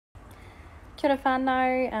Kia ora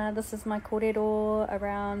whānau. This is my kōrero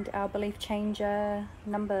around our belief changer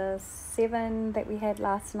number 7 that we had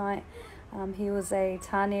last night. He was a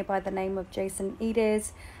tāne by the name of Jason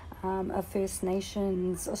Eades, a First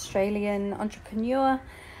Nations Australian entrepreneur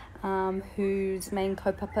whose main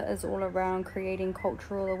kaupapa is all around creating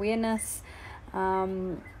cultural awareness.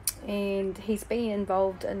 And he's been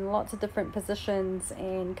involved in lots of different positions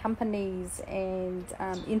and companies and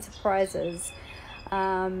enterprises,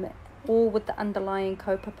 all with the underlying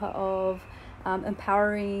kaupapa of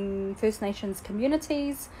empowering First Nations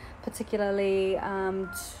communities, particularly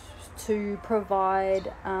to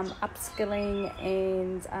provide upskilling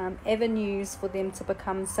and avenues for them to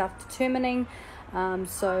become self-determining,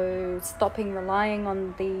 so stopping relying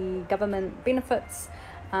on the government benefits,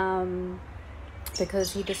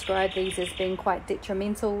 because he described these as being quite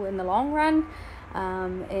detrimental in the long run,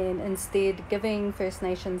 and instead giving First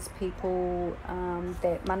Nations people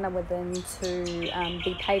that mana within to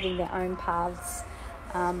be paving their own paths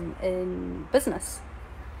in business.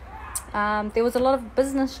 There was a lot of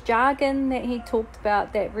business jargon that he talked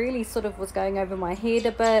about that really sort of was going over my head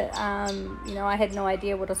a bit. I had no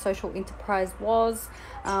idea what a social enterprise was.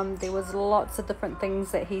 There was lots of different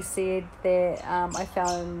things that he said that I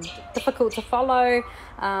found difficult to follow,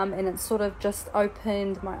 and it sort of just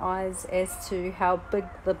opened my eyes as to how big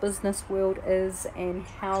the business world is and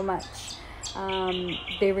how much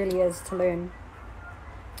there really is to learn.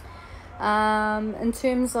 In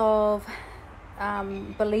terms of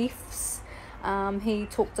beliefs, he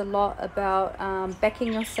talked a lot about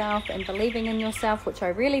backing yourself and believing in yourself, which I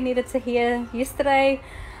really needed to hear yesterday.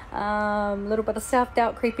 A little bit of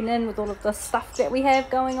self-doubt creeping in with all of the stuff that we have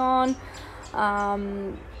going on.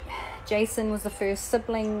 Jason was the first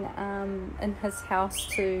sibling in his house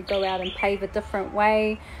to go out and pave a different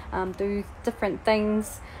way, do different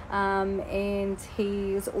things, and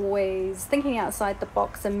he's always thinking outside the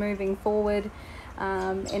box and moving forward.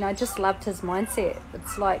 And I just loved his mindset.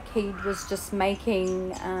 It's like he was just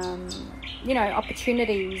making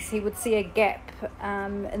opportunities. He would see a gap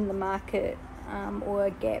in the market, or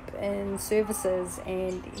a gap in services,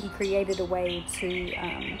 and he created a way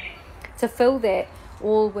to fill that,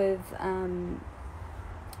 all with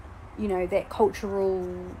that cultural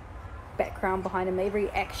background behind him. Every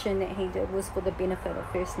action that he did was for the benefit of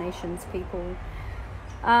First Nations people.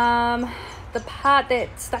 The part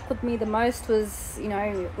that stuck with me the most was,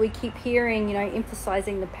 we keep hearing,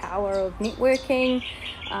 emphasizing the power of networking,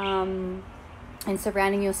 and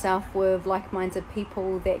surrounding yourself with like-minded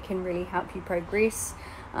people that can really help you progress.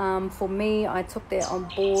 For me, I took that on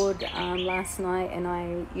board last night, and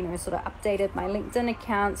I sort of updated my LinkedIn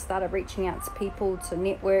account, started reaching out to people to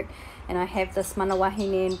network, and I have this mana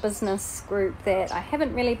wahine business group that I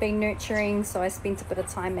haven't really been nurturing, so I spent a bit of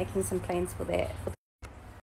time making some plans for that.